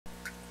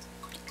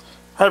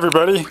Hi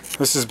everybody,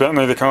 this is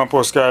Bentley the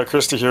Compost Guy,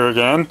 Christy here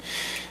again,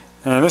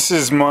 and this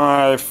is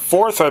my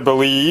fourth, I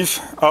believe,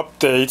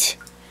 update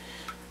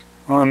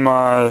on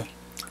my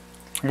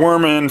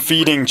worm-in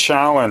feeding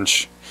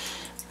challenge.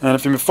 And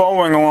if you've been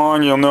following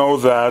along, you'll know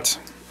that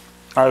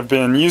I've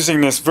been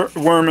using this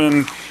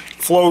worm-in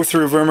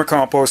flow-through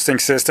vermicomposting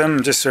system.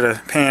 I'm just sort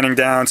of panning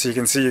down so you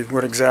can see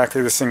what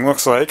exactly this thing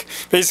looks like.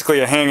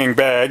 Basically a hanging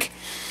bag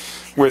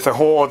with a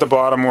hole at the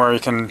bottom where you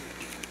can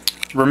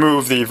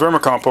remove the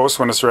vermicompost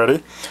when it's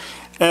ready.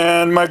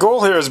 And my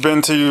goal here has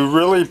been to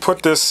really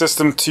put this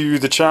system to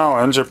the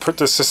challenge, or put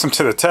this system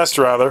to the test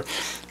rather,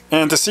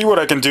 and to see what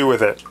I can do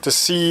with it, to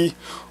see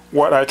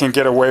what I can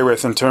get away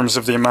with in terms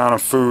of the amount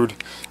of food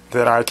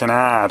that I can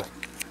add.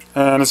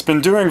 And it's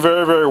been doing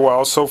very, very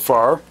well so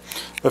far.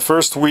 The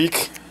first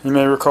week, you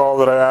may recall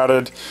that I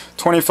added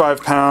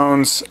 25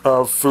 pounds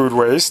of food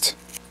waste,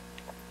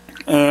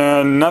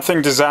 and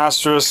nothing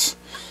disastrous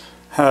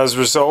has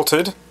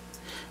resulted.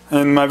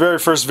 In my very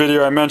first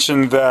video I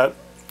mentioned that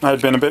I had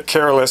been a bit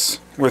careless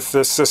with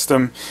this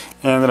system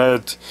and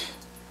that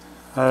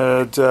I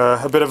had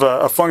a bit of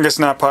a fungus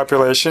gnat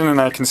population,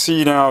 and I can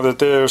see now that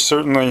they're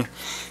certainly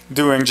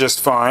doing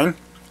just fine.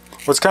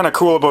 What's kind of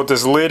cool about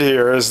this lid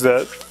here is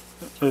that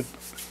it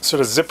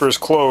sort of zippers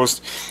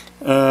closed,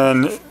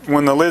 and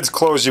when the lid's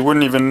closed you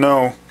wouldn't even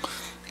know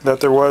that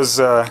there was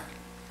a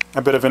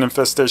bit of an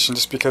infestation,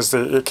 just because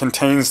it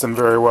contains them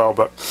very well.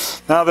 But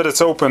now that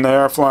it's open, they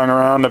are flying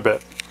around a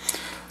bit.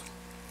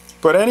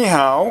 But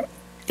anyhow,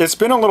 it's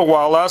been a little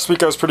while. Last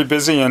week I was pretty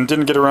busy and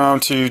didn't get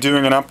around to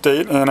doing an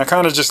update, and I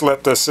kind of just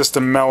let the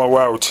system mellow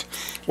out.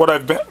 What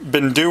I've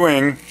been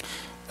doing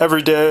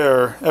every day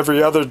or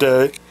every other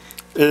day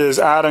is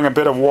adding a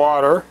bit of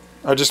water.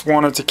 I just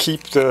wanted to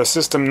keep the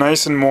system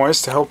nice and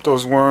moist to help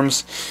those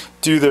worms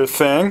do their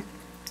thing.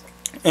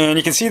 And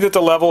you can see that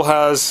the level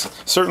has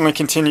certainly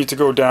continued to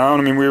go down.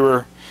 I mean, we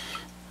were,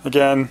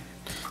 again,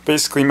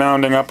 basically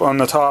mounding up on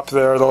the top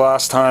there the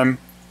last time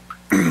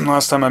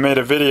I made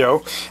a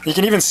video. You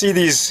can even see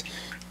these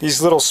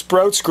little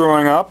sprouts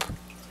growing up.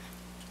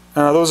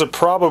 Those are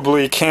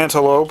probably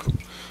cantaloupe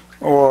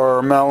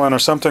or melon or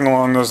something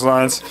along those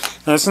lines.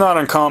 And it's not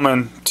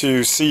uncommon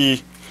to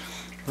see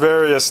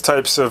various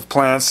types of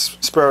plants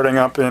sprouting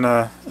up in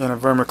a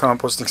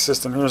vermicomposting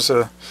system. Here's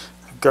a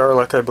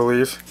garlic, I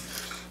believe,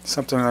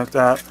 something like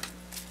that.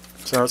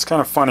 So it's kind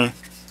of funny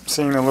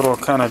seeing the little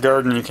kind of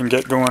garden you can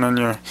get going in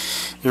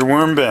your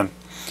worm bin.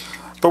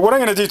 But what I'm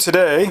going to do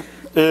today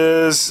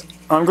is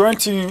I'm going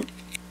to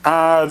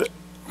add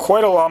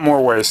quite a lot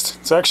more waste.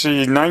 It's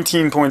actually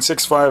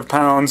 19.65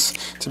 pounds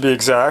to be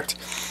exact.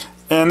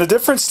 And the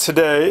difference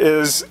today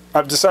is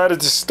I've decided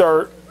to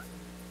start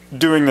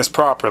doing this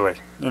properly.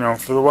 You know,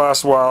 for the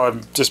last while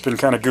I've just been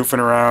kind of goofing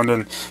around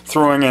and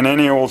throwing in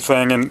any old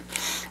thing and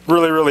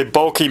really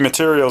bulky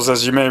materials,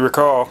 as you may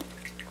recall.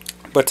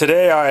 But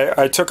today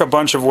I took a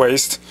bunch of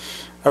waste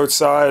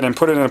outside and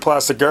put it in a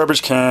plastic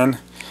garbage can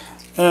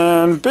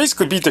and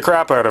basically beat the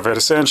crap out of it,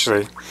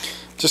 essentially.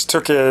 Just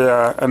took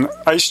an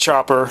ice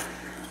chopper,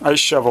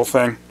 ice shovel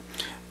thing,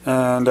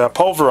 and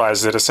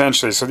pulverized it,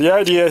 essentially. So the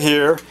idea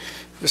here,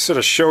 just sort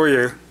of show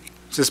you,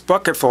 this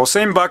bucket full,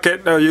 same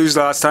bucket I used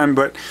last time,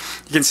 but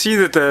you can see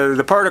that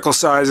the particle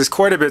size is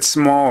quite a bit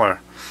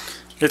smaller.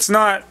 It's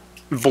not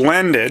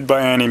blended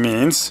by any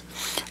means,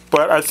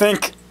 but I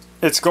think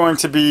it's going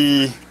to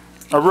be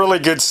a really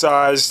good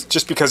size,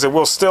 just because it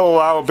will still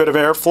allow a bit of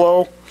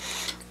airflow,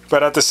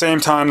 but at the same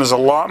time there's a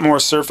lot more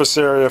surface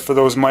area for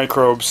those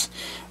microbes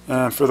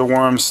and for the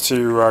worms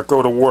to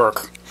go to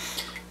work.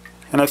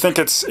 And I think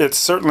it's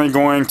certainly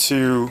going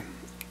to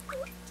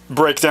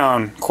break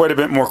down quite a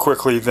bit more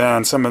quickly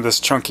than some of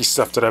this chunky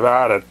stuff that I've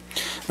added.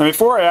 Now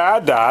before I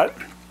add that,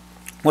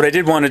 what I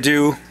did want to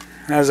do,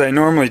 as I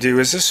normally do,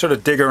 is just sort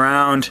of dig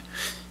around.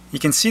 You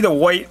can see the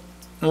white,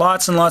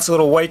 lots and lots of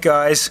little white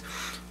guys.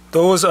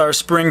 Those are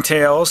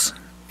springtails,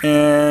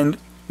 and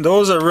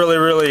those are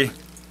really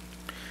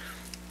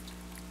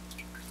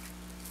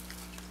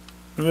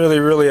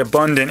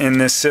abundant in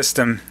this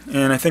system,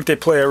 and I think they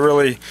play a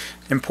really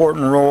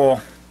important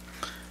role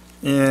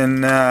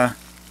in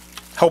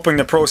helping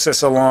the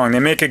process along. They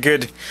make a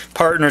good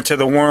partner to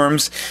the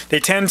worms. They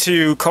tend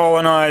to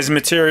colonize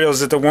materials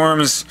that the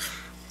worms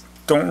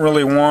don't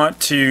really want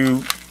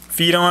to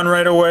feed on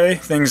right away,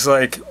 things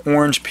like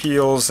orange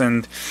peels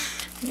and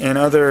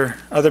other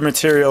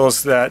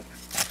materials that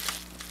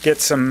get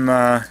some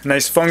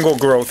nice fungal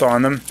growth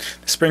on them.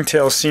 The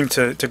springtails seem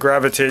to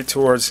gravitate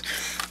towards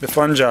the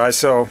fungi,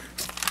 so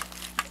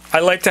I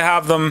like to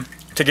have them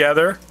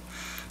together.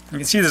 You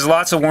can see there's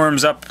lots of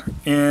worms up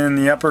in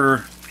the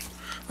upper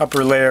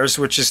layers,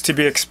 which is to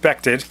be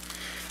expected.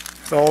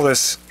 With all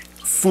this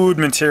food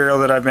material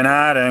that I've been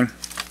adding,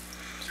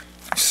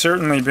 I've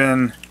certainly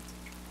been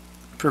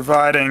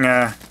providing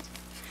a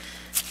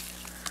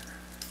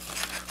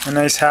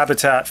nice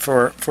habitat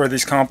for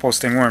these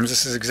composting worms.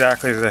 This is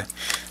exactly the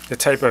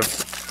type of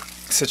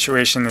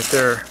situation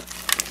that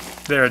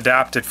they're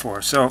adapted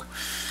for. So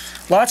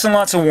lots and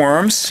lots of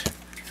worms.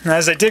 And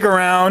as I dig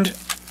around,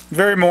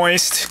 very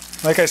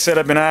moist. Like I said,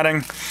 I've been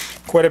adding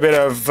quite a bit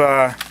of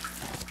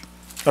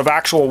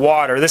actual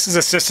water. This is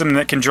a system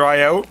that can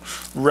dry out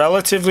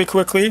relatively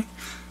quickly,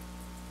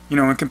 you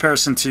know, in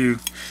comparison to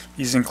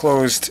these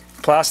enclosed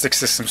plastic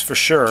systems for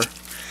sure.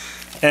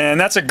 And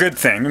that's a good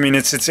thing. I mean,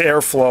 it's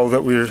airflow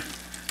that we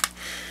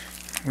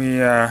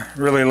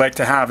really like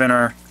to have in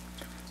our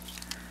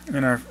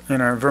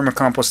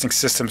vermicomposting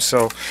system.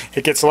 So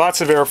it gets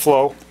lots of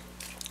airflow,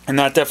 and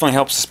that definitely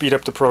helps speed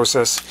up the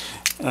process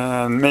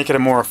and make it a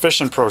more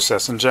efficient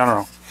process in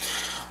general.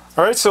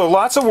 Alright, so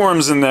lots of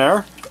worms in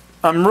there.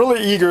 I'm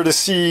really eager to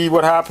see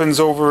what happens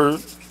over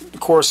the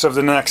course of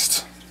the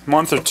next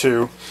month or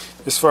two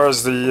as far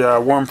as the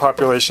worm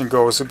population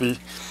goes. It'll be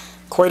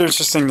quite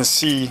interesting to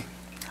see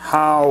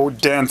how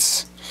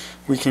dense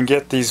we can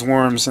get these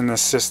worms in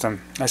this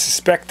system. I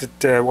suspect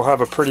that we'll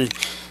have a pretty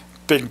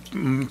big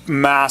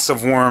mass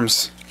of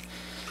worms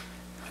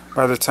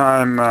by the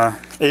time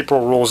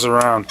April rolls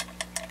around.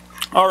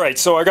 Alright,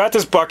 so I got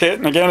this bucket,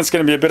 and again it's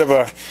going to be a bit of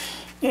a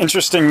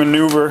interesting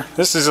maneuver.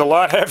 This is a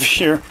lot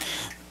heavier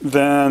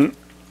than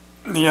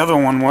the other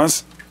one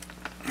was.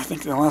 I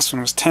think the last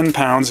one was 10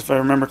 pounds if I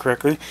remember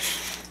correctly.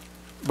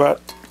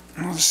 But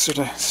let's sort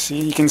of see,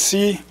 you can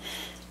see,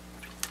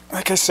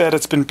 like I said,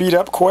 it's been beat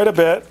up quite a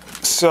bit.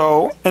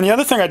 So, and the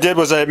other thing I did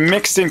was I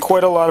mixed in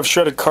quite a lot of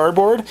shredded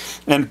cardboard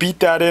and beat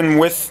that in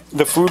with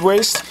the food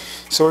waste.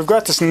 So we've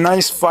got this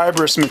nice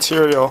fibrous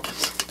material.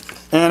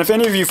 And if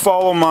any of you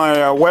follow my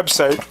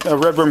website,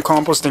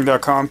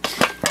 redwormcomposting.com,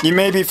 you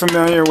may be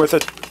familiar with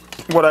it,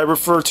 what I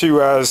refer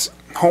to as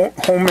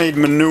homemade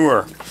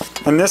manure.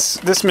 And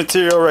this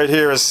material right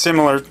here is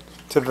similar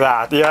to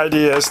that. The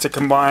idea is to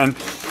combine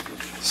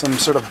some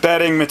sort of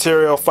bedding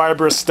material,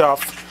 fibrous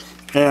stuff,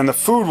 and the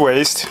food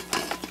waste,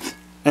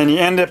 and you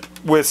end up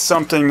with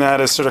something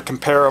that is sort of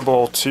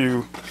comparable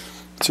to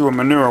a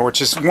manure,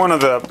 which is one of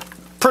the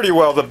pretty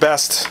well the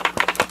best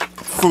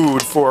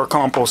food for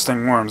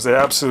composting worms. They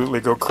absolutely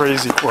go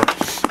crazy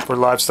for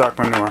livestock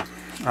manure.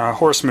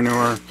 Horse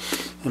manure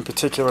in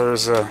particular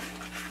is a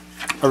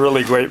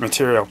really great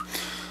material.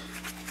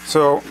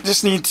 So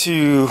just need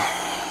to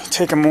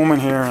take a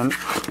moment here and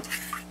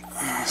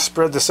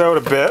spread this out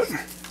a bit.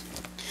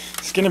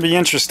 It's going to be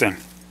interesting.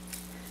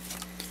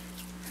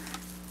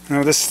 You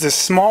know, this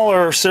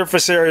smaller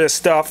surface area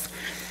stuff,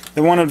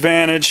 the one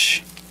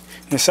advantage,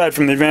 aside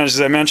from the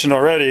advantages I mentioned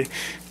already,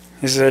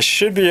 is that I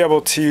should be able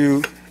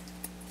to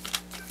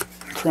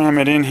cram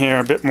it in here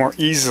a bit more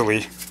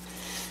easily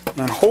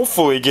and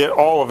hopefully get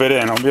all of it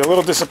in. I'll be a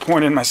little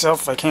disappointed in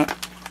myself if I can't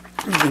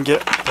even get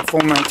the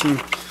full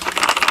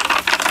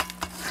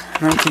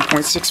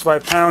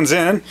 19.65 pounds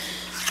in,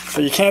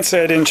 but you can't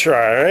say I didn't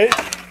try, right?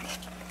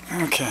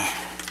 Okay.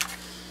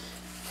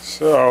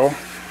 So,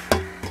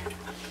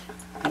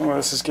 oh,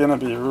 this is going to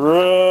be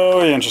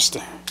really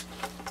interesting.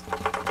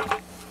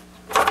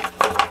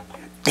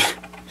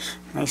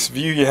 Nice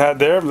view you had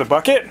there of the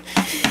bucket.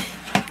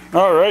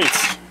 Alright.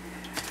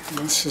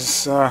 This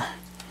is, okay,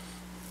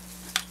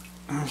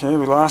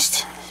 we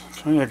lost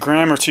probably a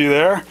gram or two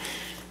there.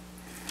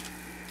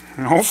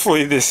 And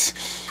hopefully this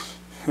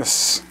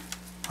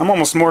I'm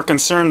almost more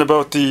concerned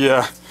about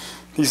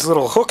these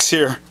little hooks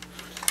here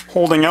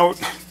holding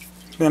out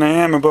than I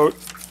am about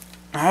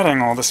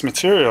adding all this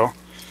material.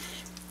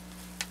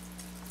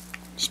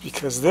 Just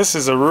because this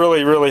is a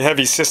really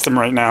heavy system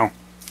right now.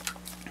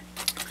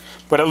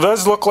 But it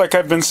does look like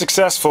I've been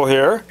successful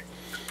here.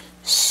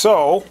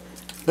 So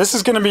this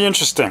is going to be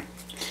interesting.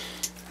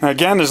 Now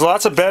again, there's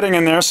lots of bedding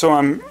in there, so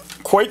I'm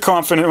quite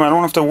confident I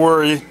don't have to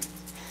worry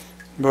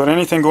about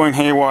anything going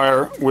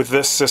haywire with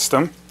this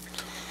system.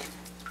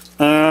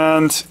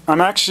 And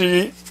I'm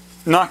actually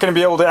not going to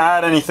be able to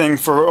add anything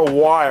for a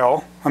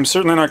while. I'm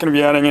certainly not going to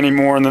be adding any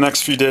more in the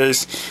next few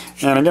days,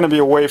 and I'm going to be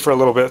away for a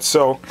little bit.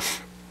 So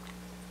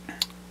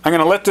I'm going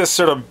to let this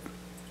sort of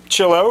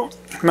chill out,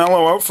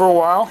 mellow out for a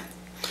while,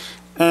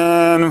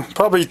 and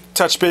probably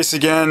touch base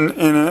again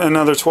in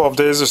another 12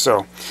 days or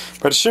so.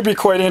 But it should be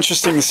quite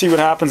interesting to see what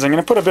happens. I'm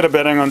going to put a bit of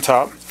bedding on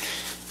top,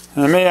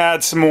 and I may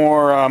add some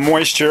more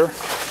moisture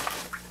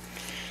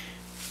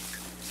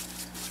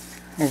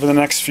over the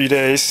next few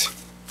days,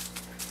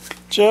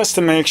 just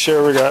to make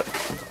sure we got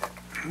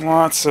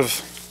lots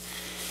of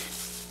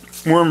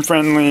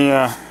worm-friendly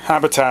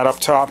habitat up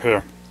top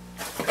here.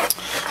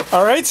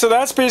 Alright, so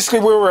that's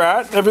basically where we're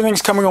at.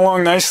 Everything's coming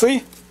along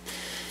nicely.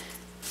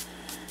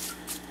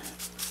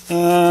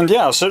 And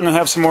yeah, I'll certainly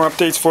have some more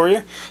updates for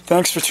you.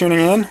 Thanks for tuning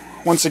in.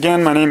 Once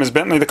again, my name is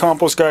Bentley the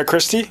Compost Guy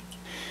Christie.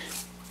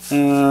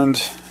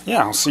 And yeah,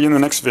 I'll see you in the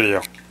next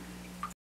video.